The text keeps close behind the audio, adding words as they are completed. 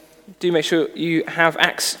Do make sure you have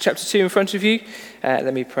Acts chapter 2 in front of you.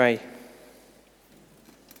 Let me pray.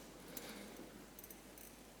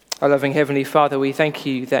 Our loving Heavenly Father, we thank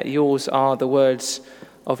you that yours are the words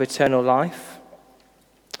of eternal life.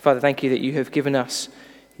 Father, thank you that you have given us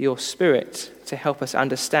your Spirit to help us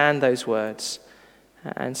understand those words.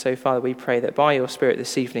 And so, Father, we pray that by your Spirit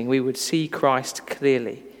this evening we would see Christ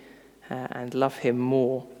clearly and love him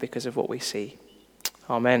more because of what we see.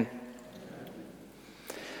 Amen.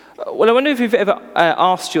 Well, I wonder if you've ever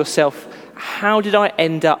asked yourself, how did I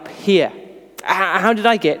end up here? How did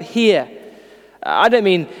I get here? I don't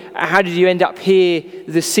mean, how did you end up here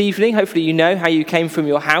this evening? Hopefully you know how you came from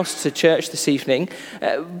your house to church this evening.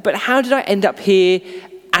 But how did I end up here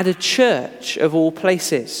at a church of all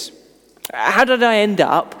places? How did I end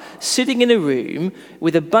up sitting in a room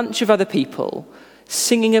with a bunch of other people,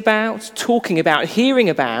 singing about, talking about, hearing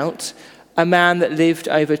about a man that lived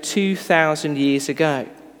over 2,000 years ago?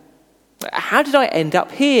 How did I end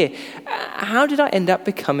up here? How did I end up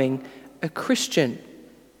becoming a Christian?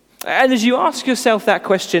 And as you ask yourself that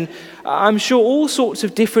question, I'm sure all sorts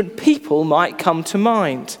of different people might come to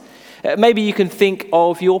mind. Maybe you can think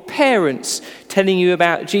of your parents telling you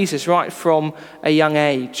about Jesus right from a young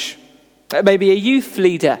age. Maybe a youth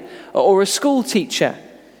leader or a school teacher.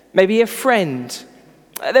 Maybe a friend.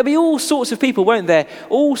 There'll be all sorts of people, won't there?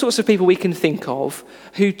 All sorts of people we can think of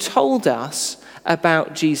who told us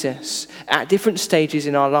about Jesus at different stages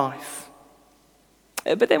in our life.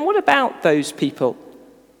 But then what about those people?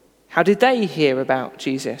 How did they hear about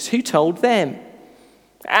Jesus? Who told them?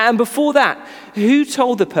 And before that, who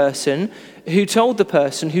told the person who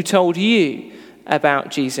told you about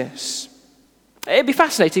Jesus? It'd be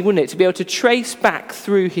fascinating, wouldn't it, to be able to trace back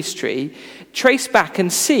through history, trace back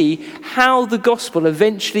and see how the gospel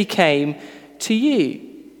eventually came to you.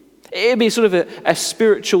 It'd be sort of a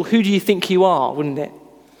spiritual, who do you think you are, wouldn't it?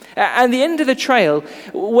 And the end of the trail,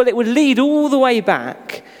 well, it would lead all the way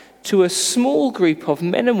back to a small group of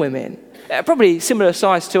men and women, probably similar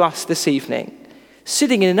size to us this evening,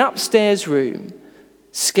 sitting in an upstairs room,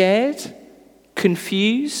 scared,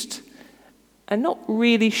 confused, and not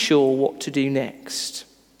really sure what to do next.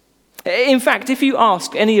 In fact, if you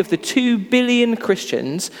ask any of the 2 billion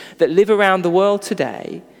Christians that live around the world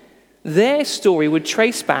today, their story would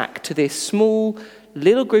trace back to this small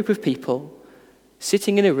little group of people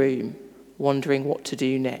sitting in a room wondering what to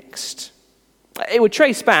do next. It would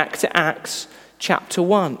trace back to Acts chapter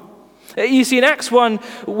 1. You see, in Acts 1,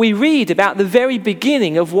 we read about the very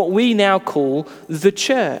beginning of what we now call the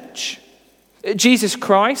church. Jesus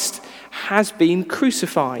Christ has been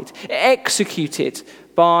crucified, executed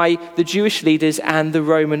by the Jewish leaders and the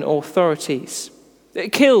Roman authorities,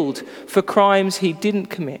 killed for crimes he didn't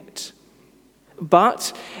commit.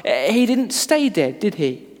 But he didn't stay dead, did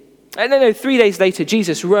he? No, 3 days later,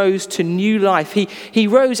 Jesus rose to new life. He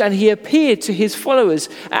rose and he appeared to his followers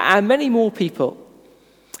and many more people.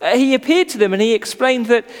 He appeared to them and he explained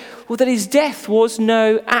that his death was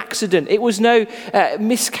no accident. It was no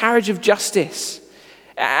miscarriage of justice.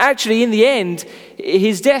 Actually, in the end,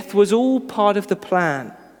 his death was all part of the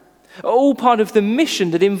plan, all part of the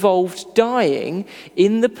mission that involved dying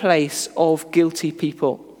in the place of guilty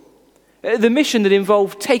people. The mission that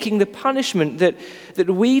involved taking the punishment that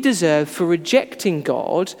we deserve for rejecting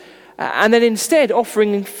God and then instead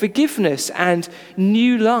offering forgiveness and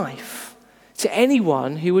new life to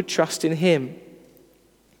anyone who would trust in him.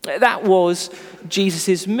 That was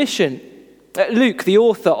Jesus' mission. Luke, the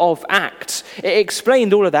author of Acts,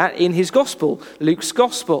 explained all of that in his gospel, Luke's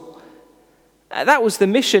gospel. That was the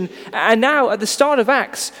mission. And now at the start of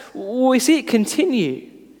Acts, we see it continue.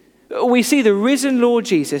 We see the risen Lord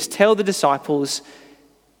Jesus tell the disciples,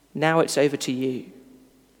 now it's over to you.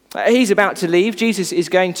 He's about to leave. Jesus is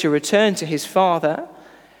going to return to his Father.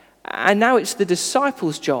 And now it's the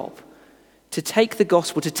disciples' job to take the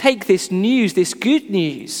gospel, to take this news, this good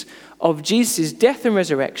news of Jesus' death and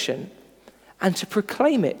resurrection, and to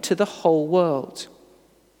proclaim it to the whole world.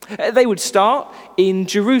 They would start in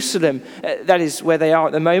Jerusalem, that is where they are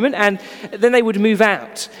at the moment, and then they would move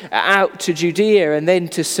out to Judea and then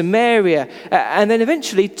to Samaria, and then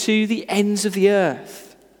eventually to the ends of the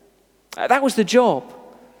earth. That was the job,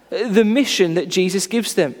 the mission that Jesus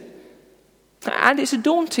gives them. And it's a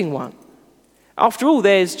daunting one. After all,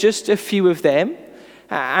 there's just a few of them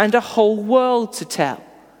and a whole world to tell.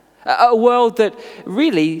 A world that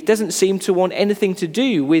really doesn't seem to want anything to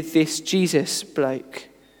do with this Jesus bloke.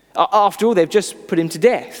 After all, they've just put him to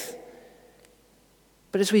death.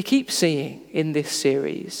 But as we keep seeing in this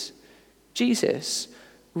series, Jesus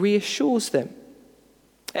reassures them.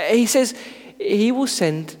 He says he will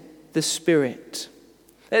send the Spirit.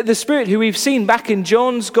 The Spirit, who we've seen back in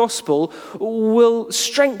John's Gospel, will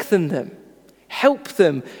strengthen them, help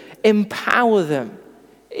them, empower them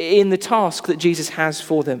in the task that Jesus has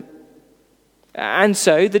for them. And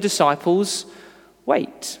so the disciples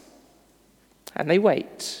wait. And they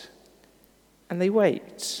wait. And they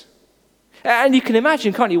wait. And you can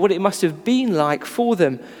imagine, can't you, what it must have been like for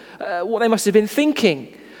them, what they must have been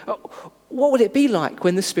thinking. What would it be like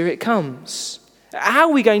when the Spirit comes? How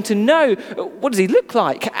are we going to know? What does he look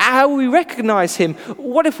like? How will we recognize him?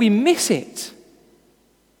 What if we miss it?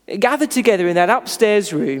 Gathered together in that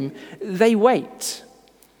upstairs room, they wait.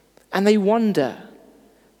 And they wonder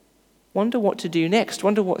what to do next,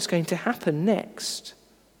 wonder what's going to happen next.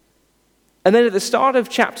 And then at the start of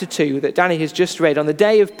chapter 2 that Danny has just read, on the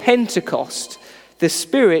day of Pentecost, the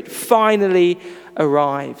Spirit finally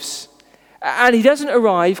arrives. And he doesn't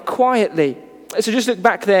arrive quietly. So just look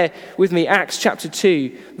back there with me, Acts chapter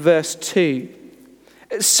 2, verse 2.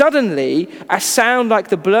 Suddenly, a sound like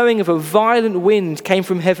the blowing of a violent wind came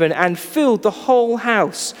from heaven and filled the whole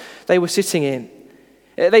house they were sitting in.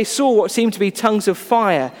 They saw what seemed to be tongues of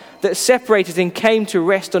fire that separated and came to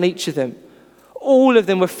rest on each of them. All of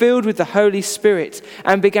them were filled with the Holy Spirit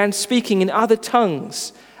and began speaking in other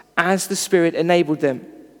tongues as the Spirit enabled them.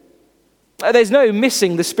 There's no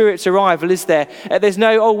missing the Spirit's arrival, is there? There's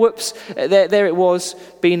no, there it was,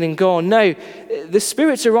 been and gone. No, the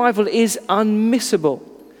Spirit's arrival is unmissable.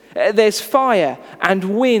 There's fire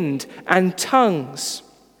and wind and tongues.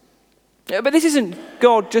 But this isn't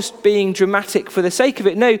God just being dramatic for the sake of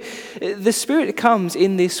it. No, the Spirit comes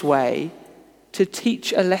in this way to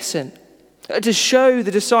teach a lesson, to show the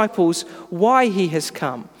disciples why he has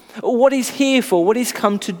come, what he's here for, what he's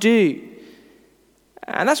come to do.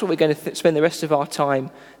 And that's what we're going to spend the rest of our time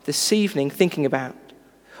this evening thinking about.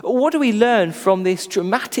 What do we learn from this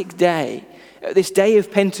dramatic day, this day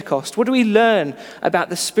of Pentecost? What do we learn about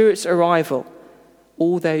the Spirit's arrival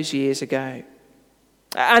all those years ago?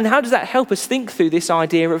 And how does that help us think through this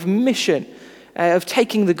idea of mission, of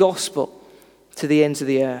taking the gospel to the ends of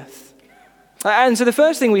the earth? And so the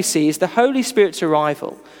first thing we see is the Holy Spirit's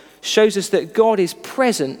arrival shows us that God is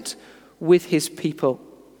present with his people.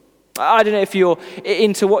 I don't know if you're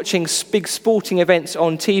into watching big sporting events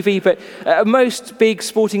on TV, but most big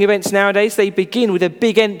sporting events nowadays, they begin with a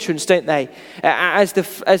big entrance, don't they? As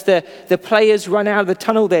the players run out of the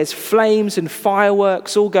tunnel, there's flames and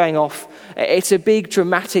fireworks all going off. It's a big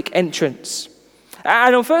dramatic entrance.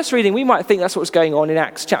 And on first reading, we might think that's what's going on in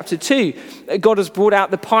Acts chapter 2. God has brought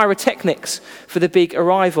out the pyrotechnics for the big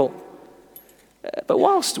arrival. But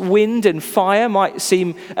whilst wind and fire might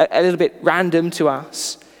seem a little bit random to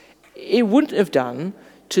us, it wouldn't have done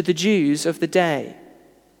to the Jews of the day.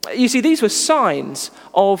 You see, these were signs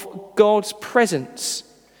of God's presence.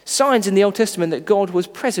 Signs in the Old Testament that God was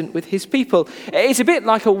present with his people. It's a bit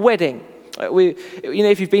like a wedding.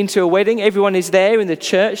 If you've been to a wedding, everyone is there in the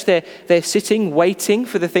church. They're sitting, waiting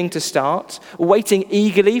for the thing to start, waiting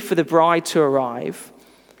eagerly for the bride to arrive.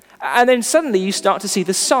 And then suddenly you start to see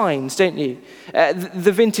the signs, don't you?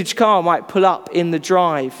 The vintage car might pull up in the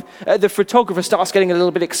drive. The photographer starts getting a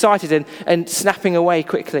little bit excited and snapping away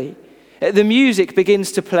quickly. The music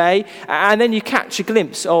begins to play, and then you catch a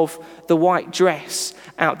glimpse of the white dress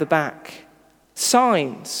out the back.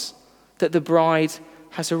 Signs that the bride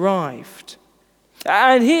has arrived.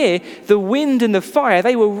 And here, the wind and the fire,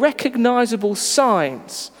 they were recognizable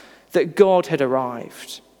signs that God had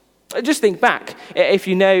arrived. Just think back, if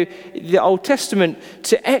you know the Old Testament,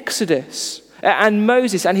 to Exodus and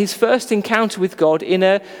Moses and his first encounter with God in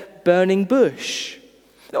a burning bush.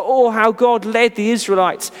 Or how God led the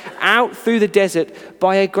Israelites out through the desert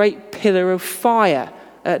by a great pillar of fire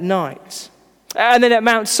at night. And then at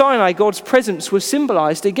Mount Sinai, God's presence was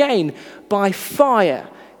symbolized again by fire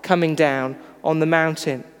coming down on the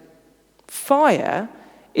mountain. Fire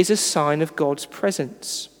is a sign of God's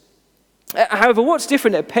presence. However, what's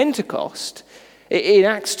different at Pentecost, in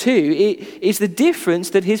Acts 2, is the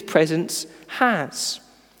difference that his presence has.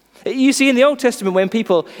 You see, in the Old Testament, when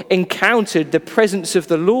people encountered the presence of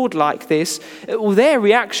the Lord like this, their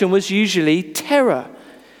reaction was usually terror.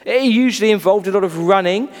 It usually involved a lot of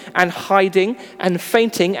running and hiding and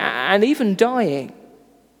fainting and even dying.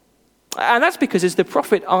 And that's because, as the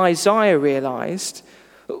prophet Isaiah realized,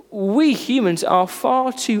 we humans are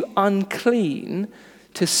far too unclean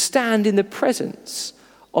to stand in the presence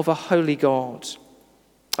of a holy God.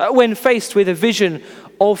 When faced with a vision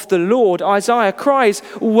of the Lord, Isaiah cries,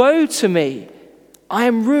 "Woe to me, I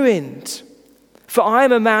am ruined, for I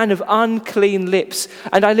am a man of unclean lips,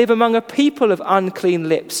 and I live among a people of unclean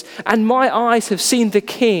lips, and my eyes have seen the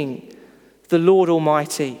King, the Lord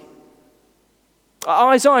Almighty."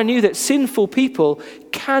 Isaiah knew that sinful people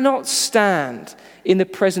cannot stand in the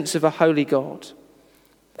presence of a holy God.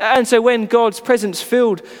 And so when God's presence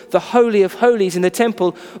filled the Holy of Holies in the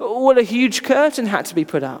temple, well, a huge curtain had to be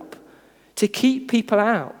put up to keep people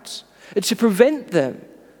out, to prevent them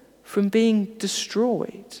from being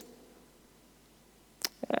destroyed.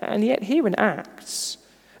 And yet here in Acts,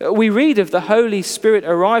 we read of the Holy Spirit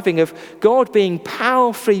arriving, of God being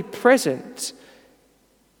powerfully present.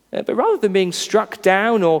 But rather than being struck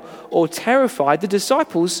down or terrified, the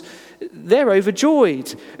disciples, they're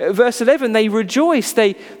overjoyed. Verse 11, they rejoice,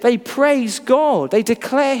 they praise God, they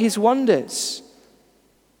declare his wonders.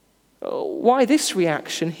 Why this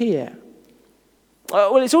reaction here?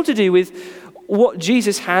 Well, it's all to do with what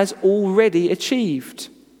Jesus has already achieved.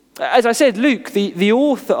 As I said, Luke, the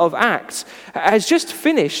author of Acts, has just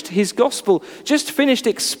finished his gospel, just finished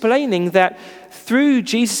explaining that through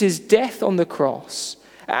Jesus' death on the cross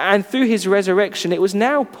and through his resurrection, it was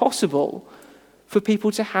now possible for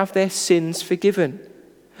people to have their sins forgiven,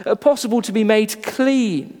 possible to be made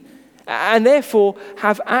clean, and therefore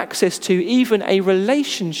have access to even a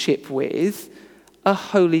relationship with a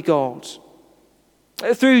holy God.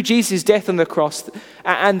 Through Jesus' death on the cross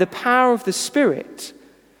and the power of the Spirit,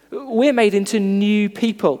 we're made into new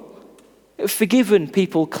people, forgiven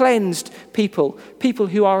people, cleansed people, people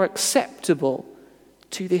who are acceptable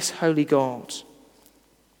to this holy God.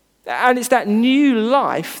 And it's that new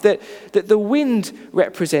life that the wind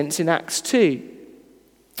represents in Acts 2.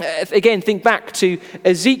 Again, think back to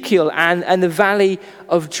Ezekiel and the valley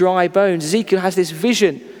of dry bones. Ezekiel has this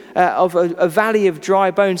vision of a valley of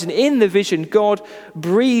dry bones. And in the vision, God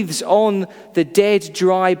breathes on the dead,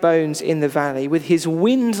 dry bones in the valley with his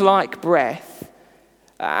wind-like breath.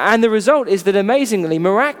 And the result is that amazingly,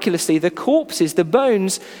 miraculously, the corpses, the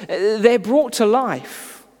bones, they're brought to life.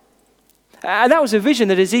 And that was a vision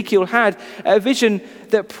that Ezekiel had, a vision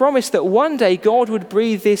that promised that one day God would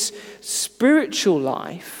breathe this spiritual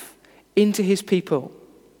life into his people.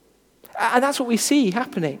 And that's what we see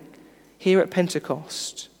happening here at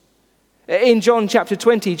Pentecost. In John chapter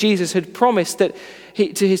 20, Jesus had promised to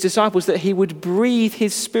his disciples that he would breathe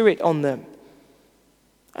his Spirit on them.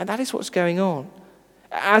 And that is what's going on.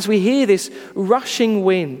 As we hear this rushing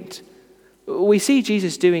wind, we see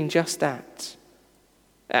Jesus doing just that.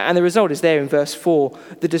 And the result is there in verse 4.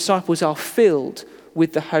 The disciples are filled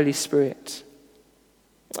with the Holy Spirit.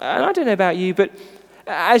 And I don't know about you, but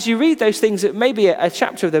as you read those things, it may be a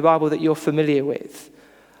chapter of the Bible that you're familiar with,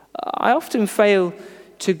 I often fail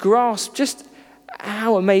to grasp just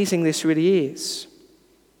how amazing this really is.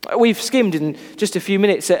 We've skimmed in just a few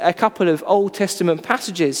minutes a couple of Old Testament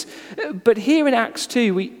passages, but here in Acts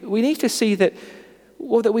 2, we need to see that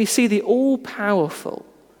we see the all-powerful,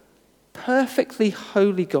 perfectly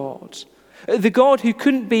holy God, the God who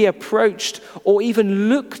couldn't be approached or even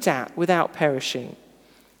looked at without perishing.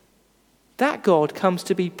 That God comes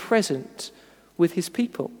to be present with his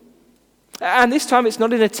people. And this time it's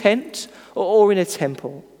not in a tent or in a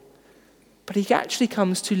temple, but he actually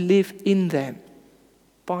comes to live in them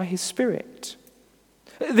by his Spirit.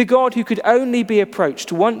 The God who could only be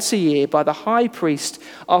approached once a year by the high priest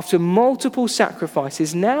after multiple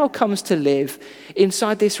sacrifices now comes to live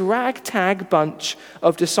inside this ragtag bunch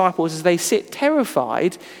of disciples as they sit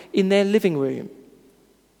terrified in their living room.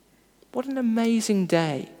 What an amazing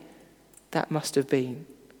day that must have been.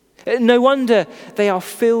 No wonder they are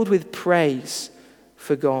filled with praise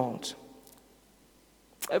for God.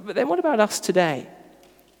 But then what about us today?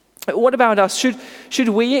 What about us? Should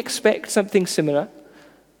we expect something similar?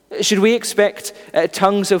 Should we expect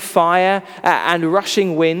tongues of fire and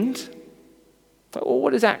rushing wind?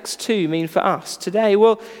 What does Acts 2 mean for us today?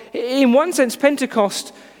 Well, in one sense,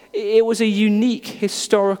 Pentecost, it was a unique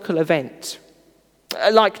historical event.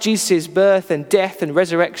 Like Jesus' birth and death and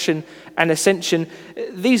resurrection and ascension,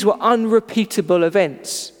 these were unrepeatable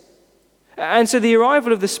events. And so the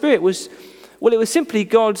arrival of the Spirit it was simply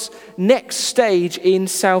God's next stage in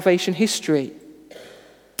salvation history.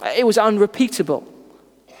 It was unrepeatable.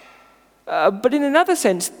 But in another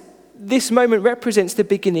sense, this moment represents the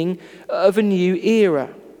beginning of a new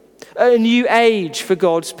era, a new age for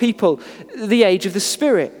God's people, the age of the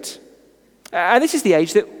Spirit. And this is the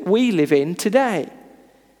age that we live in today.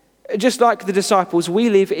 Just like the disciples, we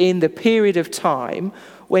live in the period of time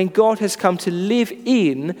when God has come to live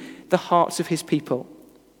in the hearts of his people.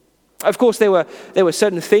 Of course, there were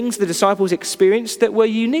certain things the disciples experienced that were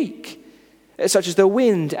unique, such as the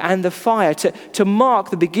wind and the fire, to mark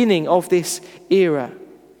the beginning of this era.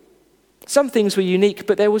 Some things were unique,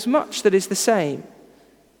 but there was much that is the same.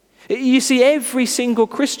 You see, every single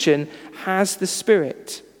Christian has the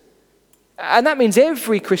Spirit. And that means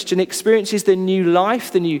every Christian experiences the new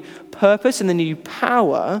life, the new purpose, and the new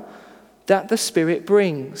power that the Spirit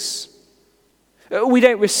brings. We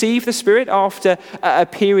don't receive the Spirit after a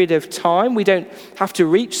period of time. We don't have to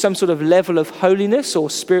reach some sort of level of holiness or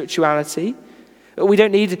spirituality. We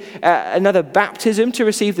don't need another baptism to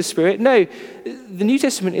receive the Spirit. No, the New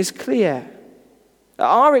Testament is clear.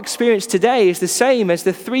 Our experience today is the same as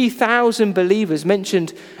the 3,000 believers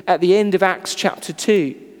mentioned at the end of Acts chapter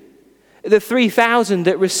 2. The 3,000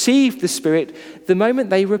 that received the Spirit the moment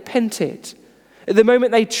they repented, the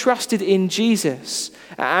moment they trusted in Jesus,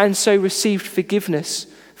 and so received forgiveness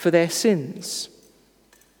for their sins.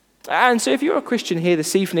 And so if you're a Christian here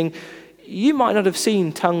this evening, you might not have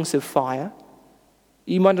seen tongues of fire.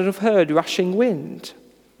 You might not have heard rushing wind.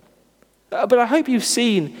 But I hope you've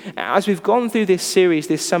seen, as we've gone through this series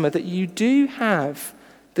this summer, that you do have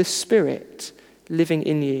the Spirit living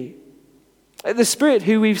in you. The Spirit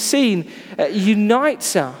who we've seen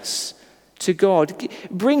unites us to God,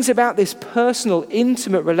 brings about this personal,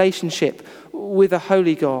 intimate relationship with a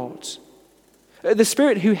holy God. The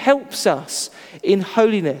Spirit who helps us in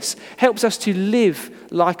holiness, helps us to live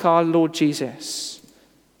like our Lord Jesus.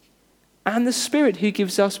 And the Spirit who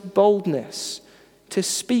gives us boldness to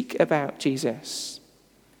speak about Jesus.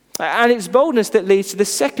 And it's boldness that leads to the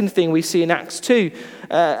second thing we see in Acts 2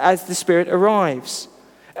 as the Spirit arrives.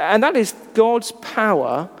 And that is God's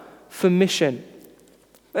power for mission.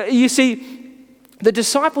 You see, the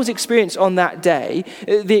disciples' experience on that day,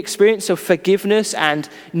 the experience of forgiveness and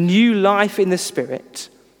new life in the Spirit,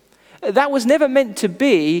 that was never meant to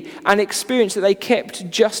be an experience that they kept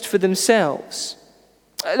just for themselves.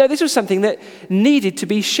 No, this was something that needed to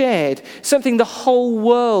be shared, something the whole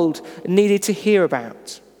world needed to hear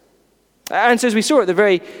about. And so as we saw at the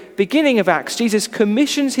very beginning of Acts, Jesus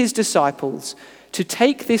commissions his disciples to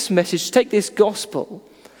take this message, to take this gospel,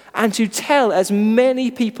 and to tell as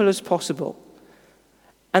many people as possible.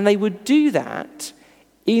 And they would do that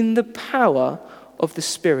in the power of the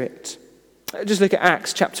Spirit. Just look at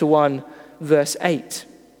Acts chapter 1, verse 8.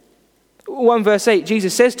 1 verse 8,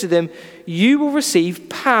 Jesus says to them, "You will receive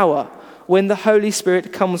power when the Holy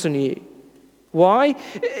Spirit comes on you." Why?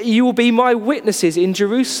 "You will be my witnesses in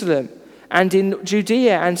Jerusalem and in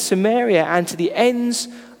Judea and Samaria and to the ends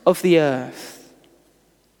of the earth."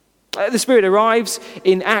 The Spirit arrives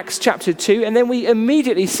in Acts chapter 2, and then we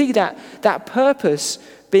immediately see that purpose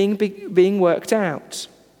being worked out.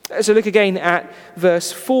 So look again at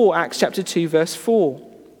verse 4, Acts chapter 2, verse 4.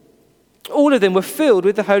 All of them were filled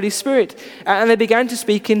with the Holy Spirit, and they began to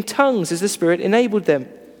speak in tongues as the Spirit enabled them.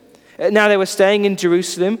 Now they were staying in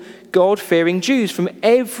Jerusalem, God-fearing Jews from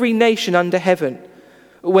every nation under heaven.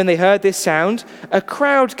 When they heard this sound, a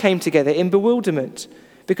crowd came together in bewilderment,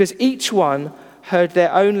 because each one heard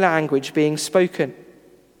their own language being spoken.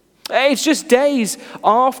 It's just days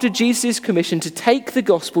after Jesus' commission to take the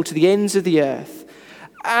gospel to the ends of the earth.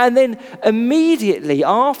 And then immediately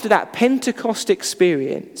after that Pentecost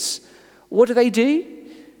experience, what do?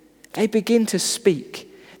 They begin to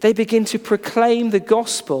speak. They begin to proclaim the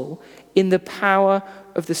gospel in the power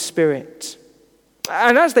of the Spirit.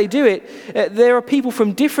 And as they do it, there are people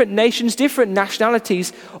from different nations, different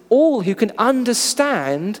nationalities, all who can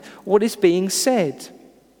understand what is being said.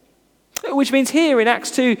 Which means here in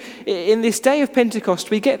Acts 2, in this day of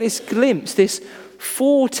Pentecost, we get this glimpse, this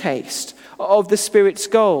foretaste of the Spirit's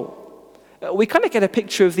goal. We kind of get a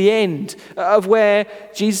picture of the end, of where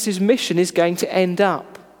Jesus' mission is going to end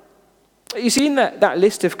up. You see in that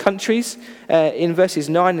list of countries in verses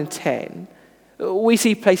 9 and 10, we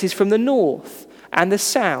see places from the north and the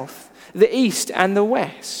south, the east and the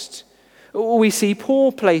west. We see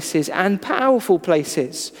poor places and powerful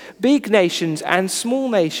places, big nations and small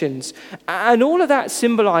nations. And all of that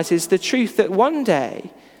symbolizes the truth that one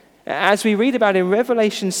day, as we read about in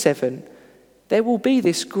Revelation 7, there will be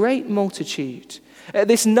this great multitude,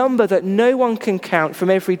 this number that no one can count from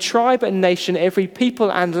every tribe and nation, every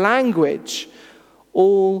people and language,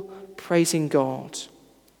 all praising God.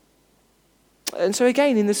 And so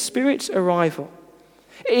again, in the Spirit's arrival,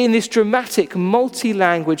 in this dramatic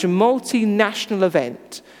multi-language, multinational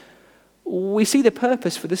event, we see the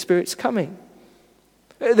purpose for the Spirit's coming.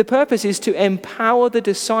 The purpose is to empower the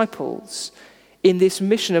disciples in this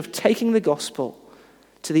mission of taking the gospel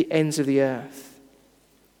to the ends of the earth.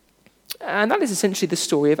 And that is essentially the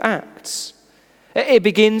story of Acts. It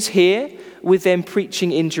begins here with them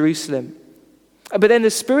preaching in Jerusalem. But then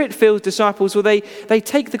the Spirit-filled disciples, well, they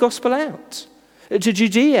take the gospel out to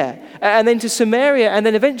Judea, and then to Samaria, and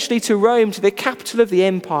then eventually to Rome, to the capital of the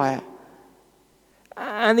empire.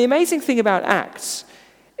 And the amazing thing about Acts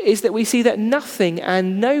is that we see that nothing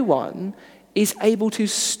and no one is able to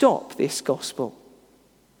stop this gospel.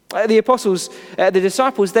 The apostles, the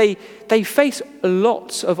disciples, they face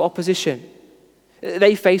lots of opposition.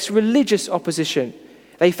 They face religious opposition.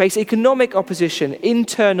 They face economic opposition,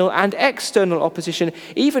 internal and external opposition,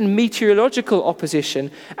 even meteorological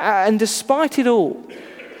opposition. And despite it all,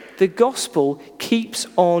 the gospel keeps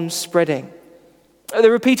on spreading.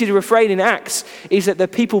 The repeated refrain in Acts is that the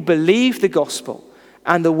people believed the gospel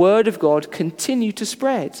and the word of God continued to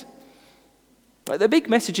spread. But the big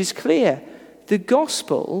message is clear. The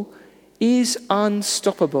gospel is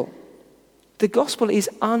unstoppable. The gospel is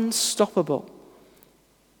unstoppable.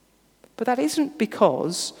 But that isn't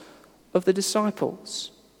because of the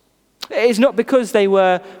disciples. It's not because they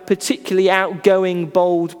were particularly outgoing,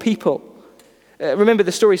 bold people. Remember,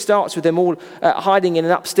 the story starts with them all hiding in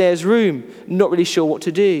an upstairs room, not really sure what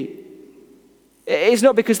to do. It's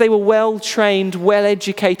not because they were well-trained,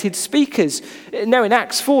 well-educated speakers. No, in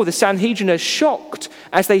Acts 4, the Sanhedrin are shocked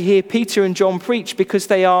as they hear Peter and John preach because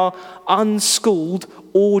they are unschooled,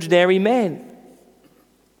 ordinary men.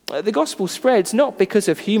 The gospel spreads not because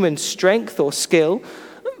of human strength or skill,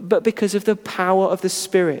 but because of the power of the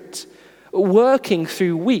Spirit, working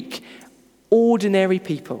through weak, ordinary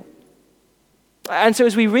people. And so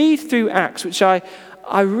as we read through Acts, which I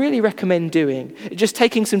really recommend doing, just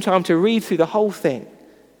taking some time to read through the whole thing,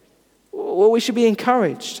 well, we should be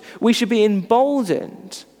encouraged. We should be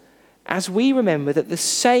emboldened as we remember that the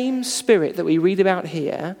same Spirit that we read about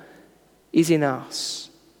here is in us.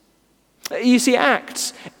 You see,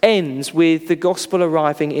 Acts ends with the gospel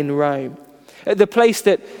arriving in Rome, the place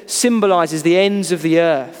that symbolizes the ends of the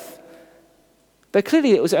earth. But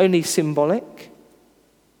clearly it was only symbolic.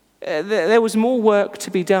 There was more work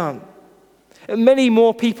to be done. Many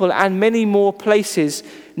more people and many more places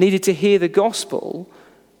needed to hear the gospel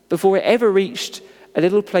before it ever reached a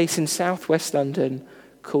little place in southwest London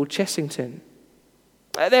called Chessington.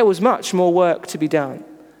 There was much more work to be done.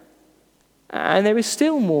 And there is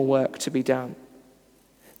still more work to be done.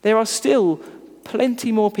 There are still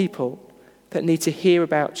plenty more people that need to hear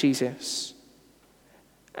about Jesus.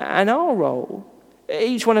 And our role,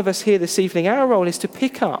 each one of us here this evening, our role is to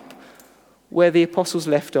pick up where the apostles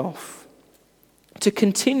left off, to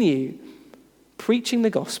continue preaching the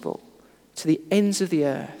gospel to the ends of the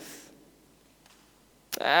earth.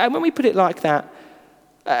 And when we put it like that,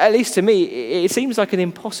 at least to me, it seems like an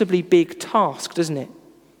impossibly big task, doesn't it?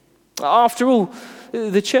 After all,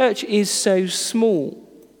 the church is so small,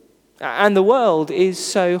 and the world is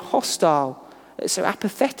so hostile, so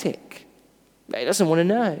apathetic. It doesn't want to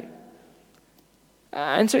know.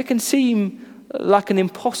 And so it can seem like an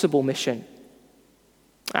impossible mission.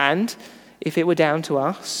 And if it were down to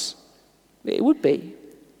us, it would be.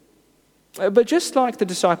 But just like the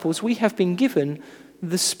disciples, we have been given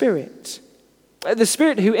the Spirit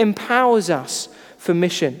who empowers us for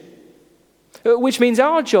mission. Which means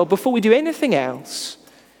our job, before we do anything else,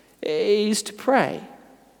 is to pray.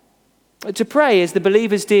 To pray as the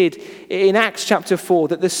believers did in Acts chapter 4,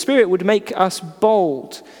 that the Spirit would make us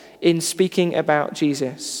bold in speaking about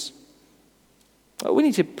Jesus. We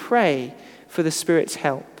need to pray for the Spirit's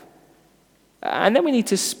help. And then we need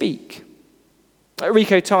to speak.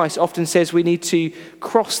 Rico Tice often says we need to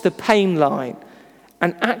cross the pain line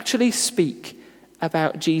and actually speak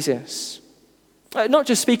about Jesus. Not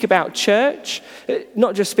just speak about church,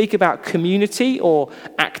 not just speak about community or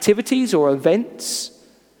activities or events,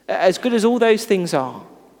 as good as all those things are,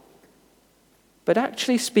 but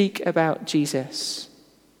actually speak about Jesus.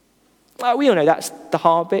 We all know that's the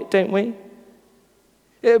hard bit, don't we?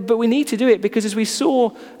 But we need to do it because, as we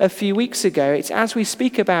saw a few weeks ago, it's as we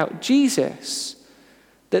speak about Jesus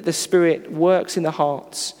that the Spirit works in the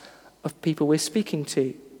hearts of people we're speaking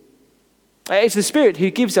to. It's the Spirit who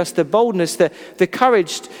gives us the boldness, the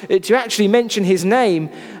courage to actually mention his name.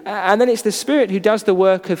 And then it's the Spirit who does the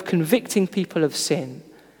work of convicting people of sin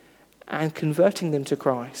and converting them to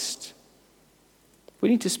Christ. We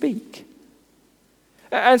need to speak.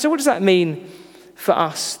 And so what does that mean for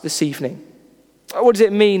us this evening? What does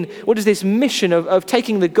it mean? What does this mission of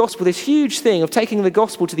taking the gospel, this huge thing of taking the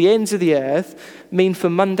gospel to the ends of the earth, mean for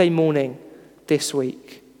Monday morning this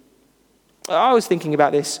week? I was thinking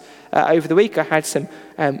about this over the week. I had some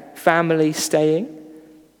family staying.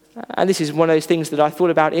 And this is one of those things that I thought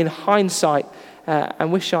about in hindsight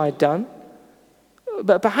and wish I had done.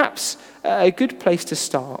 But perhaps a good place to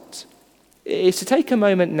start is to take a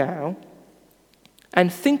moment now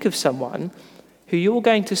and think of someone who you're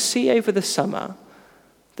going to see over the summer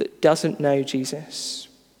that doesn't know Jesus.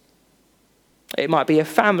 It might be a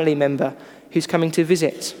family member who's coming to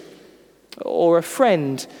visit, or a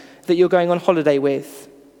friend that you're going on holiday with,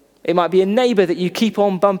 It might be a neighbour that you keep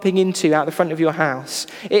on bumping into out the front of your house.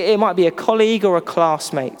 It might be a colleague or a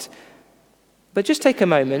classmate. But just take a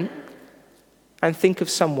moment and think of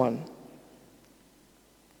someone.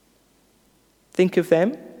 Think of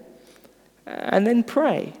them and then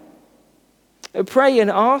pray. Pray and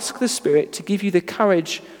ask the Spirit to give you the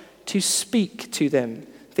courage to speak to them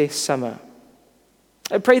this summer.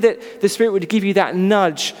 I pray that the Spirit would give you that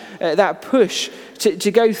nudge, that push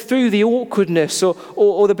to go through the awkwardness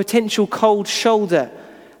or the potential cold shoulder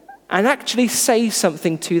and actually say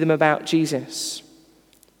something to them about Jesus.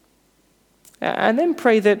 And then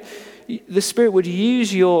pray that the Spirit would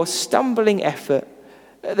use your stumbling effort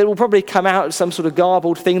that will probably come out as some sort of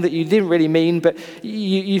garbled thing that you didn't really mean, but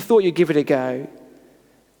you thought you'd give it a go.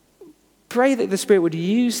 Pray that the Spirit would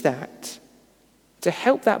use that to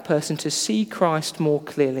help that person to see Christ more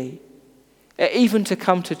clearly, even to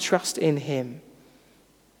come to trust in him.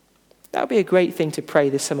 That would be a great thing to pray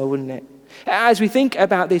this summer, wouldn't it? As we think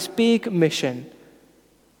about this big mission,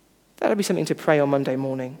 that would be something to pray on Monday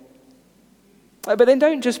morning. But then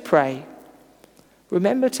don't just pray.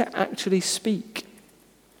 Remember to actually speak.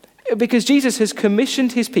 Because Jesus has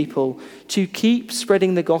commissioned his people to keep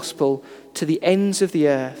spreading the gospel to the ends of the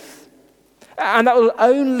earth. And that will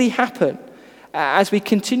only happen as we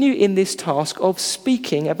continue in this task of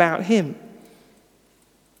speaking about him.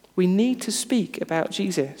 We need to speak about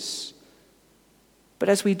Jesus. But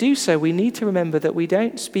as we do so, we need to remember that we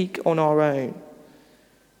don't speak on our own.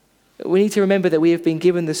 We need to remember that we have been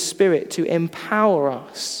given the Spirit to empower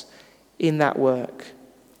us in that work.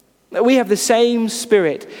 We have the same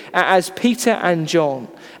Spirit as Peter and John,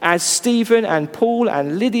 as Stephen and Paul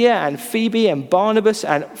and Lydia and Phoebe and Barnabas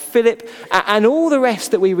and Philip and all the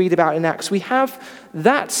rest that we read about in Acts. We have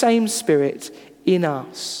that same Spirit in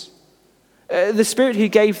us. The Spirit who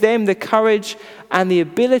gave them the courage and the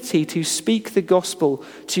ability to speak the gospel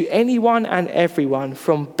to anyone and everyone,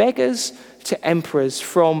 from beggars to emperors,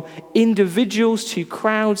 from individuals to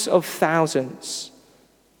crowds of thousands.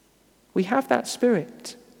 We have that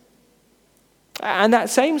Spirit. And that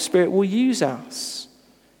same Spirit will use us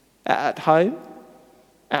at home,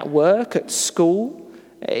 at work, at school,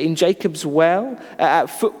 in Jacob's Well, at a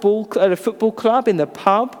football club, in the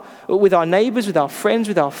pub, with our neighbours, with our friends,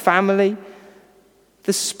 with our family.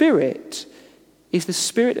 The Spirit is the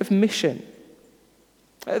Spirit of mission,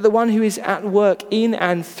 the one who is at work in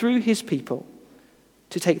and through his people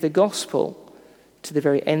to take the gospel to the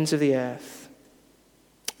very ends of the earth.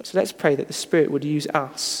 So let's pray that the Spirit would use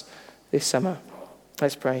us this summer.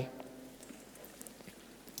 Let's pray.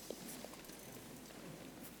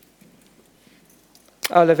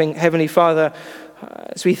 Our loving Heavenly Father,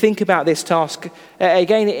 as we think about this task,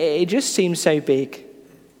 again, it just seems so big.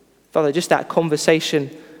 Father, just that conversation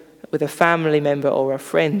with a family member or a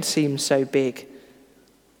friend seems so big.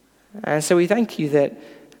 And so we thank you that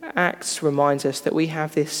Acts reminds us that we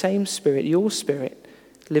have this same Spirit, your Spirit,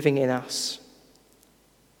 living in us.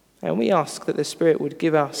 And we ask that the Spirit would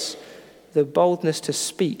give us the boldness to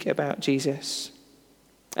speak about Jesus.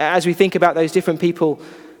 As we think about those different people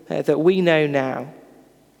that we know now,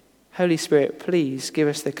 Holy Spirit, please give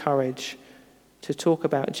us the courage to talk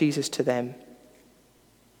about Jesus to them.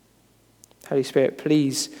 Holy Spirit,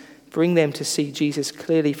 please bring them to see Jesus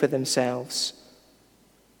clearly for themselves.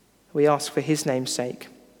 We ask for his name's sake.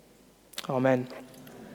 Amen.